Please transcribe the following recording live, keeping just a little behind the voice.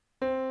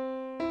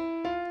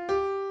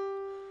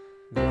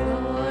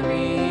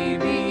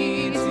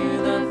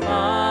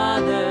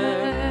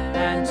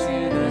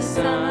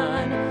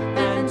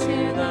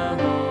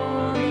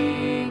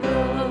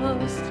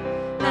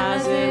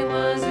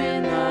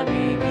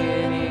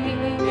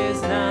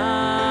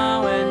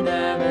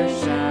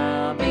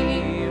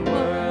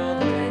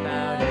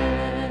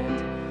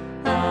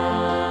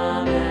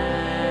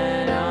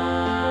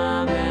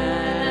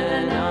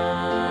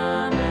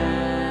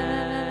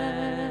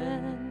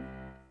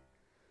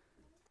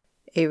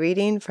A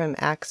reading from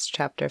Acts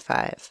chapter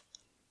 5.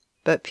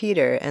 But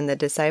Peter and the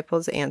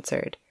disciples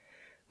answered,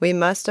 "We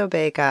must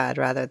obey God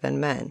rather than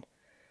men.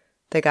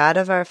 The God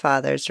of our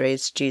fathers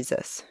raised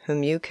Jesus,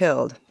 whom you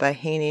killed by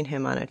hanging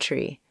him on a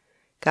tree.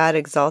 God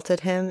exalted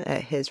him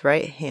at his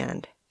right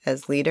hand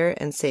as leader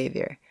and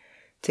Savior,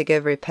 to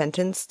give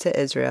repentance to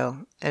Israel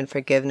and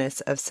forgiveness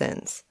of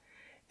sins.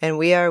 And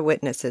we are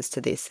witnesses to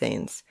these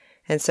things,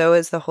 and so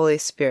is the Holy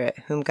Spirit,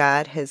 whom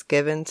God has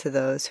given to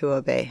those who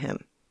obey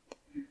him."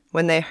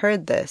 When they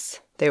heard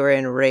this, they were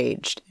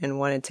enraged and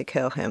wanted to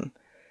kill him.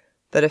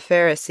 But a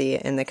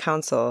Pharisee in the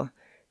council,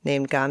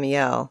 named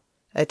Gamaliel,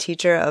 a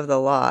teacher of the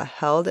law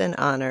held in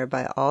honor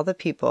by all the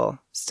people,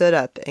 stood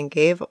up and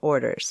gave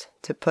orders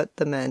to put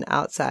the men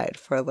outside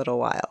for a little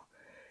while.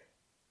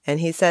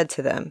 And he said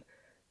to them,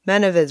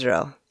 "Men of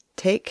Israel,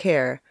 take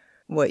care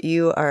what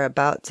you are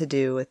about to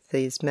do with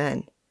these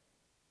men.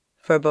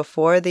 For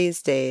before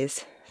these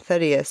days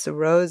Theudas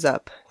rose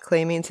up,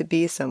 claiming to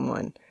be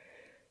someone,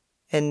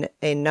 and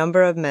a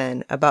number of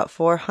men, about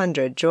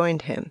 400,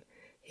 joined him.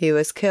 He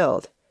was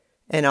killed,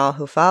 and all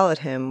who followed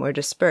him were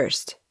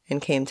dispersed and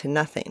came to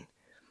nothing.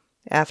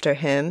 After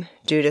him,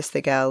 Judas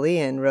the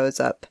Galilean rose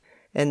up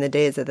in the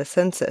days of the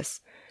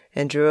census,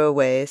 and drew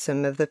away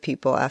some of the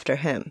people after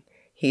him.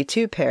 He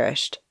too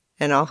perished,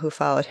 and all who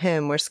followed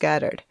him were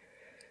scattered.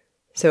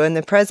 So in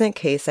the present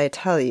case I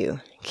tell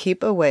you,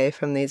 keep away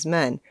from these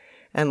men,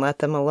 and let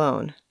them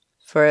alone.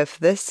 For if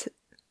this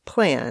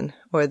plan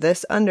or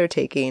this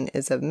undertaking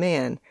is of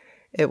man,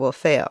 it will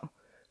fail.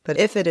 But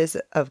if it is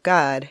of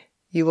God,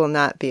 you will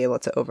not be able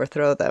to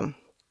overthrow them.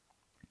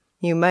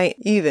 You might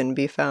even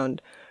be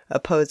found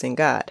opposing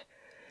God."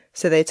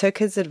 So they took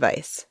his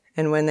advice,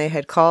 and when they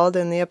had called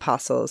in the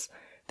apostles,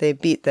 they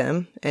beat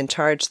them and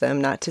charged them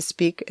not to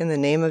speak in the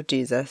name of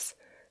Jesus,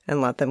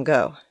 and let them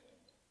go.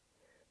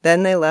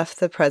 Then they left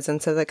the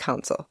presence of the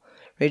council,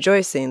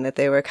 rejoicing that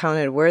they were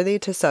counted worthy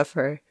to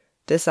suffer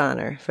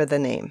dishonor for the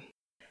name.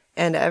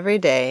 And every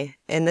day,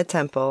 in the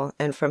temple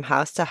and from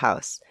house to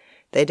house,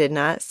 they did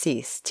not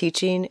cease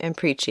teaching and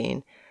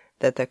preaching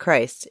that the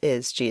Christ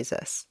is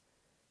Jesus.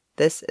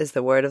 This is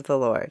the word of the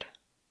Lord.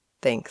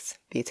 Thanks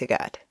be to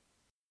God.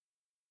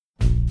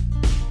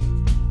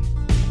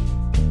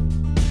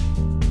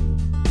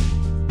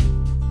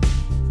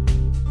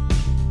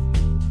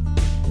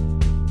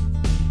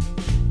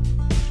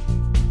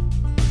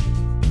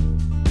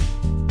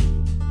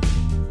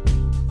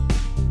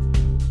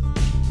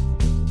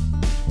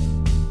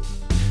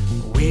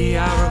 We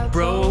are a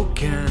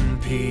broken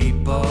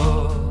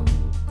people,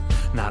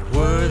 not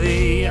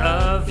worthy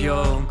of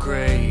your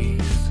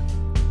grace.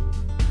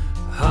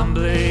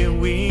 Humbly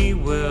we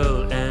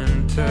will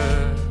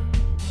enter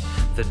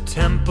the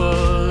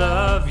temple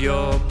of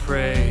your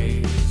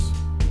praise.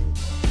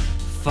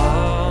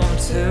 Fall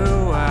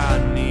to our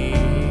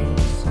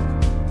knees,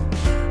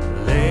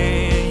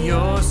 lay at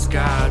your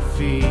scarred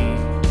feet.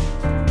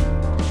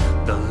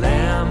 The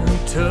Lamb who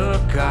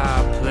took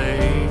our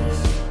place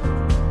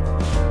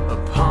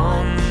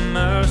upon the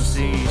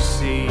mercy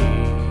seat,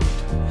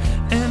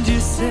 and you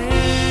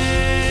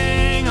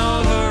sing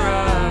over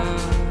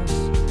us,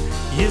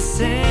 you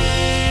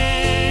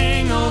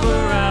sing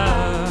over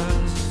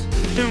us,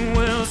 and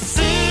we'll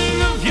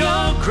sing of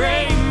your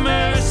great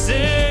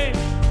mercy,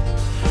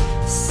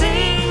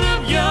 sing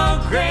of your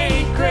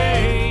great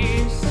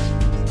grace,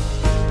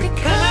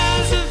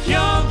 because of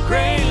your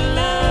great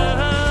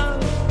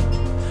love,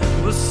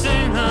 we'll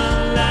sing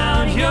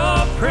aloud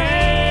your praise.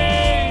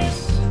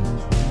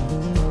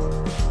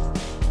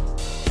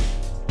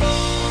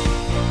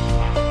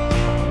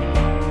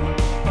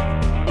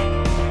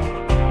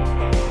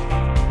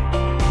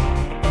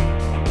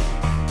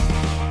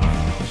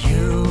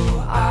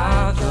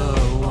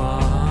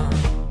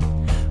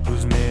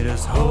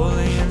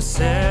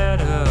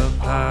 Set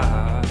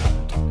apart,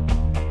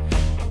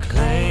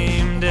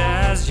 claimed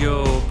as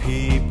your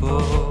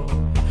people,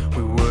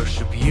 we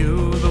worship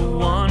you, the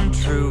one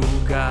true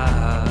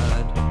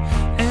God.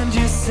 And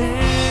you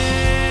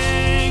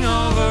sing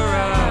over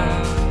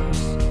us,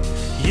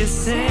 you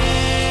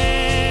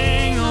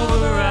sing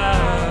over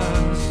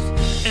us,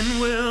 and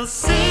we'll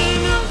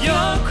sing of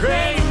your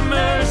great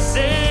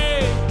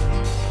mercy,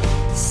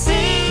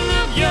 sing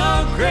of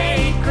your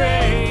great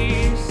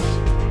grace,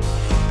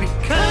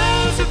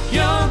 because of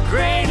your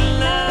great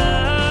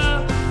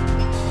love,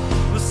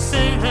 we'll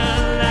sing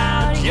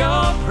aloud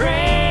your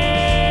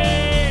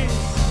praise.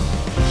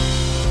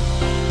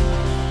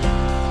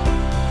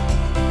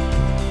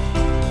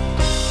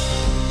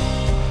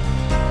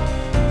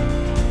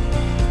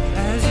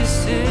 As you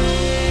sing,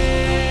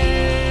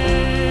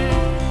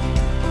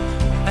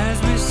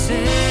 as we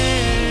sing,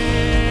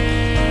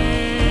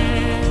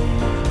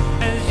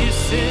 as you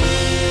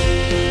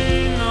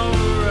sing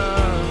over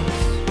us,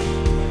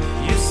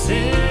 you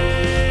sing.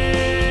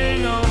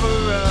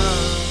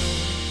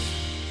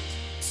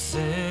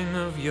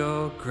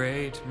 Your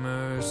great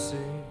mercy,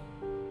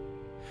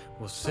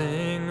 we'll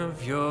sing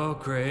of your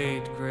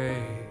great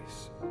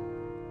grace,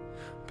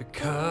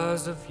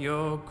 because of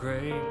your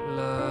great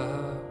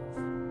love,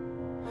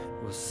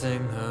 We'll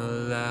sing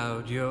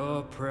aloud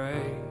your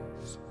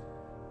praise.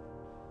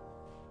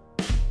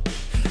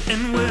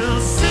 And we'll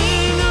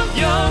sing of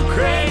your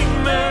great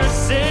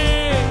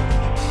mercy,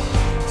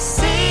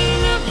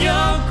 sing of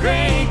your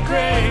great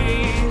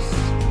grace,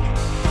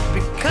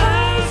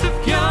 because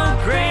of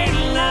your great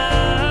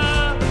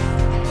love,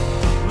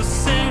 we'll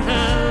sing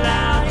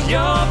aloud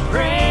your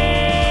praise.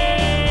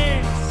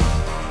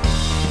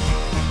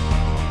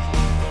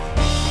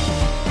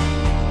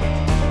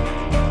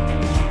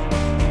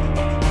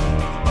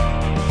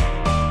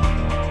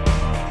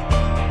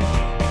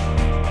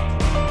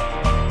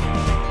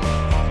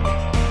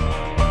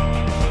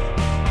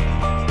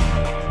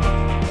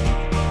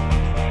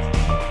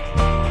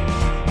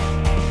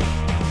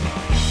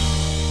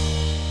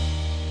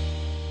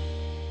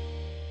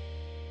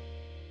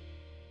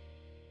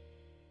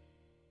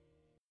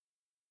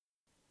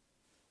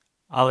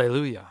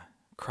 Alleluia,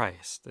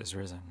 Christ is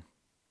risen.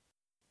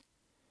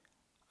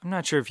 I'm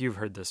not sure if you've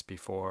heard this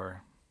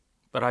before,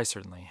 but I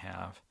certainly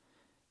have.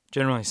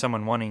 Generally,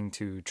 someone wanting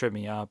to trip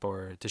me up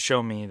or to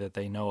show me that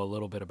they know a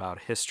little bit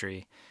about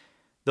history,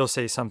 they'll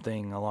say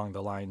something along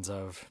the lines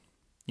of,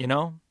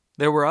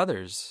 there were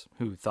others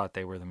who thought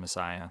they were the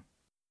Messiah.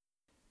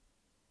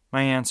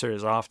 My answer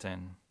is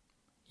often,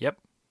 yep,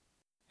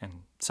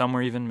 and some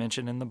were even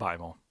mentioned in the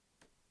Bible.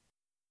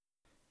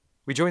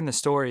 We join the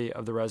story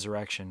of the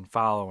resurrection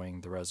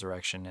following the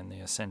resurrection and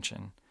the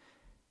ascension.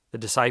 The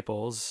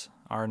disciples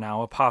are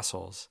now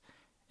apostles,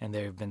 and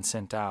they have been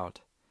sent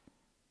out.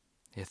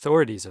 The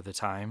authorities of the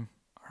time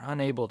are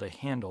unable to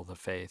handle the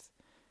faith.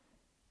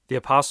 The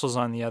apostles,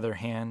 on the other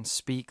hand,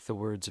 speak the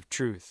words of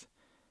truth.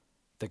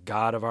 The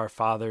God of our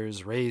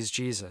fathers raised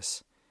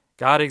Jesus.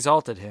 God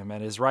exalted him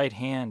at his right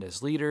hand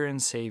as leader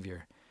and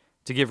Savior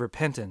to give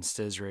repentance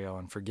to Israel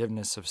and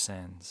forgiveness of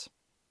sins.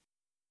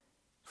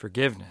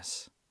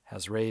 Forgiveness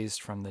has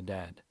raised from the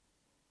dead.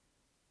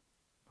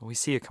 But we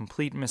see a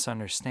complete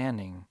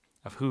misunderstanding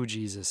of who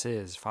Jesus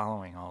is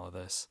following all of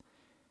this.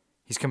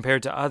 He's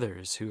compared to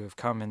others who have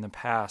come in the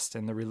past,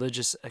 and the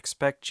religious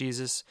expect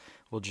Jesus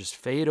will just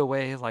fade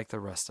away like the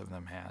rest of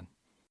them had.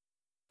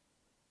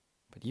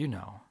 But you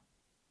know,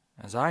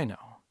 as I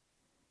know,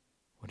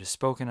 what is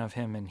spoken of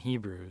him in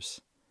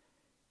Hebrews.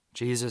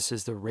 Jesus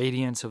is the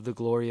radiance of the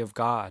glory of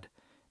God,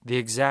 the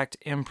exact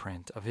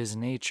imprint of his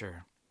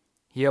nature.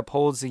 He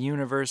upholds the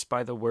universe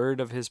by the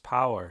word of his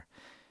power,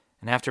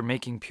 and after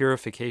making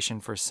purification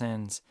for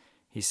sins,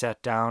 he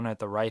sat down at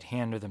the right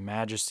hand of the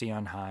Majesty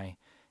on high,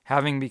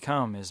 having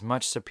become as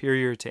much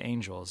superior to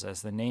angels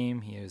as the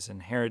name he has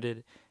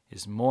inherited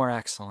is more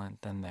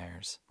excellent than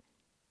theirs.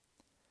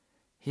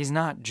 He's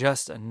not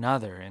just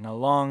another in a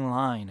long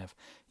line of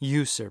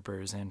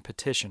usurpers and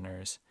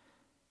petitioners,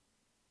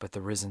 but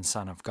the risen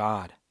Son of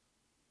God,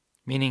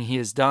 meaning he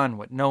has done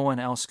what no one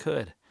else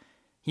could.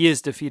 He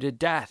has defeated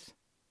death.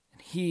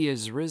 He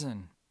is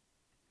risen.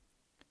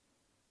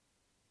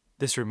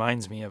 This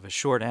reminds me of a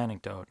short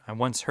anecdote I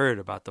once heard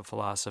about the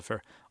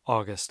philosopher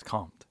Auguste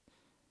Comte.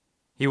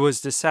 He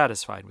was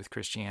dissatisfied with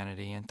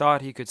Christianity and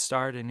thought he could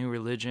start a new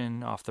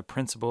religion off the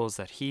principles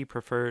that he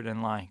preferred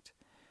and liked.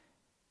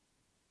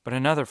 But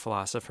another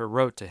philosopher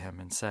wrote to him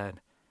and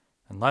said,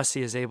 unless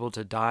he is able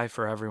to die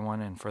for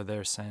everyone and for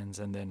their sins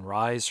and then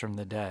rise from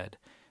the dead,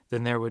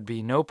 then there would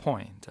be no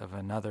point of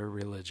another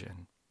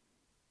religion.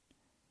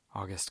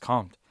 Auguste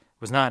Comte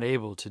was not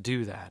able to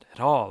do that at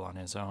all on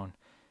his own.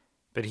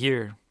 But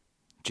here,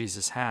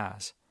 Jesus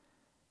has.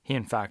 He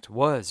in fact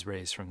was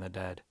raised from the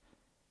dead.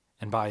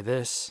 And by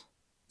this,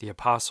 the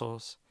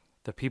apostles,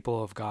 the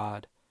people of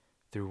God,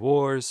 through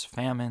wars,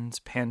 famines,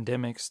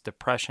 pandemics,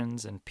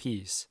 depressions, and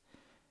peace,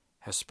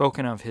 have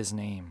spoken of his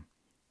name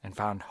and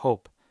found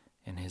hope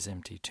in his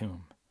empty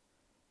tomb.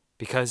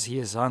 Because he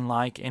is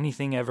unlike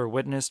anything ever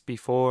witnessed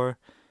before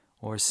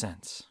or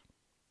since.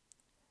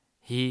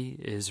 He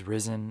is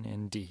risen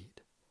indeed.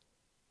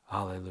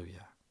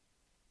 Hallelujah.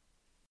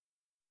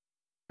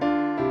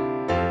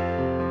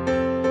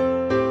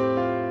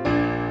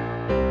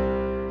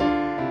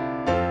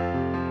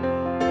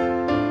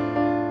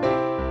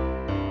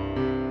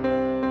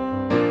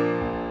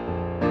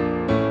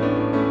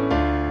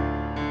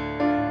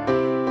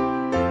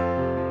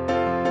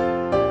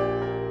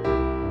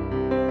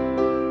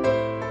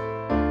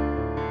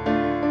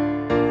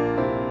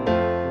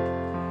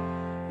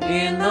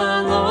 In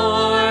the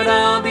Lord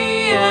I'll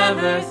be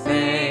ever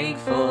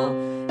thankful.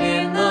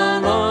 In the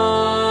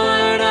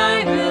Lord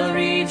I will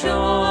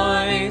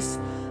rejoice.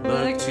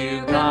 Look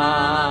to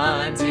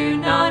God, do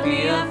not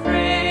be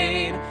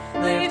afraid.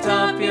 Lift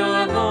up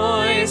your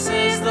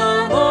voices,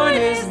 the Lord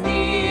is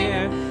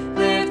near.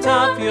 Lift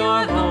up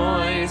your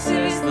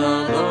voices,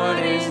 the Lord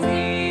is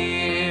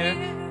near.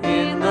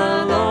 In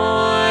the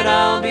Lord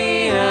I'll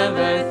be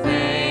ever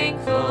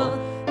thankful.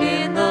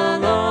 In the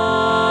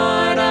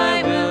Lord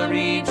I will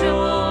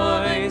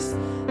rejoice.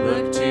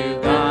 Look to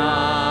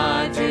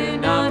God, do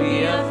not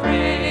be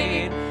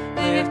afraid.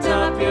 Lift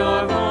up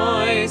your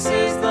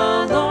voices,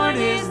 the Lord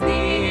is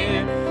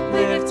near.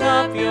 Lift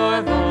up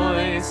your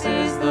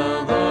voices,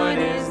 the Lord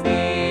is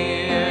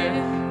near.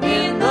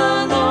 In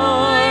the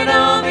Lord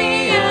I'll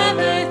be ever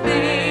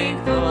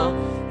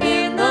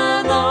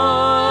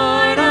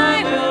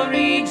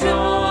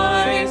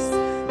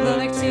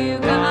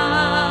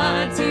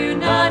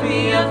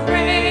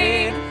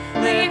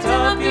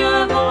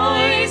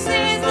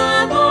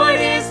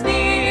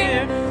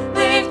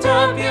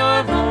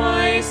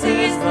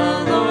voices,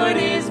 the Lord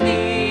is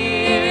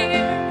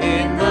near.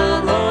 In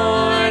the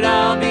Lord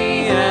I'll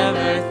be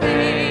ever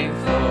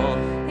thankful.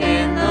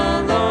 In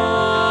the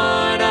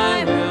Lord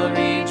I will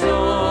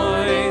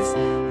rejoice.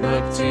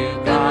 Look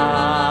to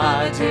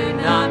God, do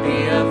not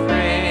be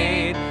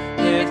afraid.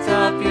 Lift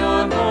up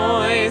your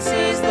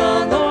voices,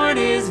 the Lord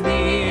is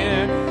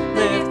near.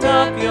 Lift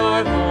up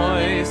your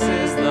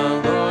voices,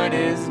 the Lord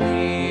is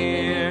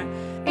near.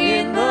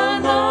 In the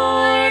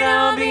Lord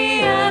I'll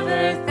be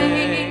ever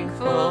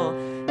thankful.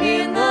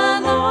 In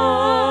the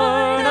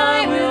Lord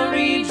I will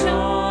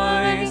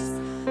rejoice.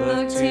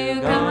 Look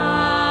to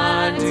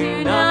God,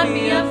 do not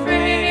be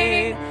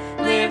afraid.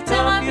 Lift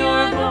up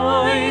your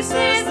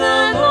voices,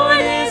 the Lord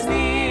is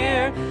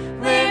near.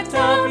 Lift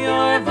up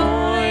your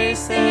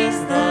voices,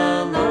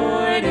 the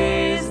Lord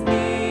is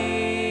near.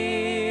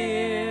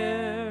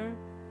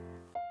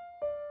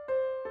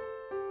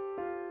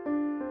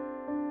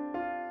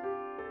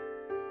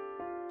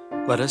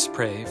 Let us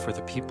pray for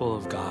the people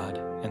of God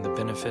and the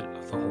benefit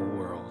of the whole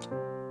world.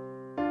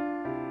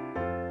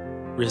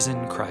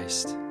 Risen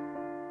Christ,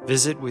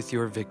 visit with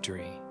your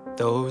victory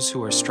those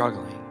who are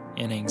struggling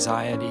in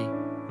anxiety,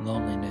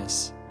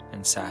 loneliness,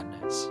 and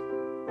sadness.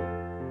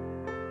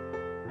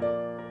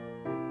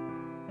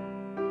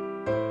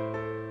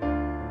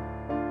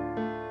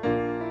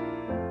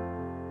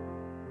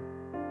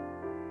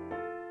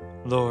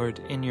 Lord,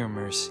 in your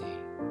mercy,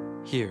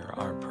 hear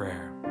our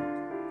prayer.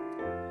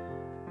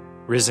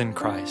 Risen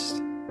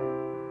Christ,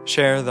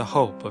 share the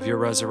hope of your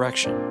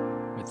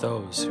resurrection with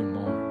those who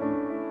mourn.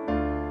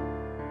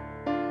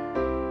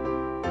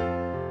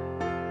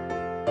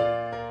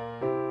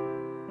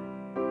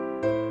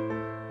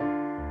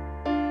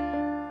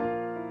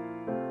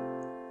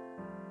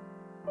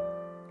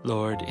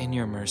 Lord, in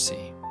your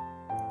mercy,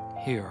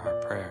 hear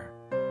our prayer.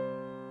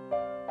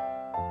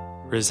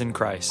 Risen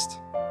Christ,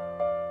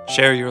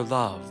 share your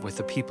love with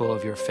the people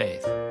of your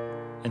faith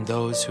and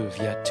those who have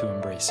yet to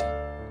embrace it.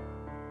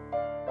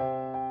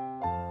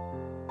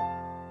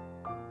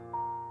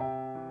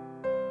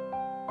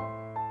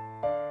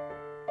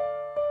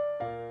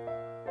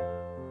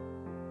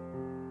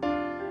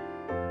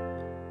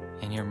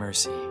 In your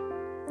mercy,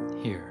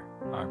 hear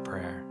our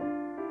prayer.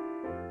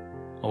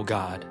 O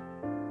God,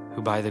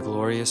 who by the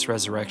glorious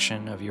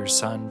resurrection of your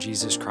Son,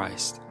 Jesus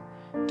Christ,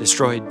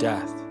 destroyed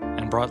death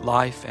and brought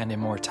life and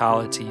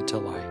immortality to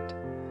light,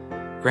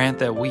 grant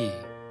that we,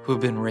 who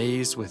have been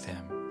raised with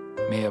him,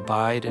 may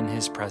abide in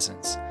his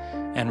presence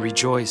and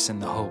rejoice in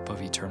the hope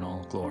of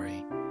eternal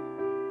glory.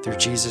 Through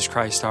Jesus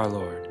Christ our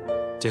Lord,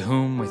 to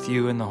whom with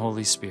you and the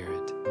Holy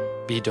Spirit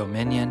be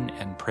dominion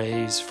and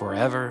praise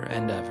forever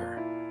and ever.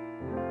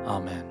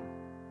 Amen.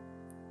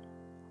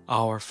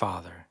 Our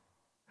Father,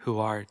 who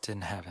art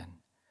in heaven,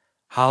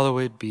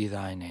 hallowed be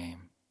thy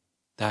name.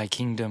 Thy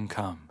kingdom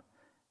come,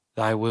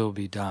 thy will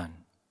be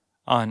done,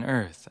 on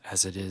earth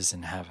as it is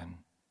in heaven.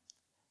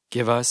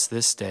 Give us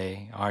this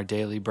day our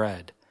daily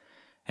bread,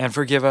 and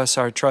forgive us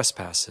our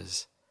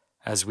trespasses,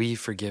 as we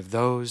forgive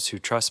those who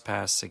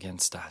trespass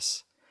against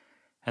us.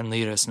 And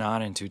lead us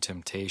not into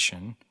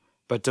temptation,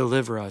 but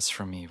deliver us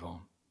from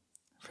evil.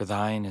 For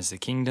thine is the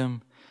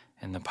kingdom,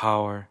 and the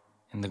power,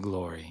 and the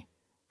glory,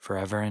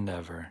 forever and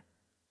ever.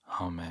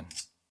 Amen.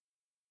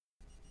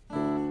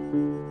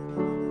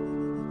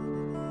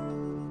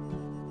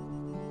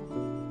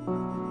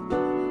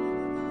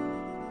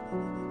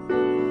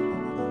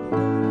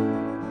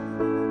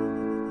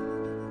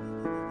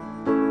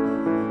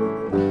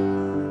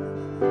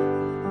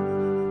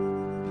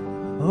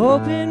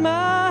 Open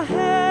my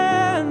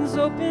hands,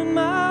 open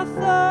my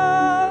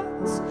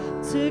thoughts,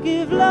 to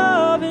give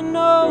love and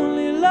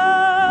only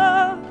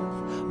love.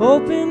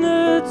 Open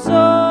the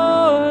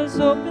doors,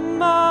 open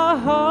my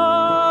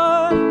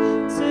heart,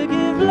 to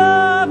give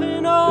love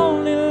and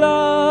only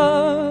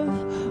love.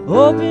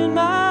 Open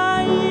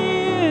my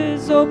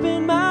ears,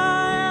 open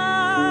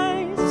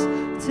my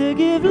eyes, to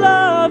give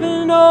love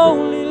and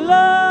only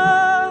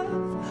love.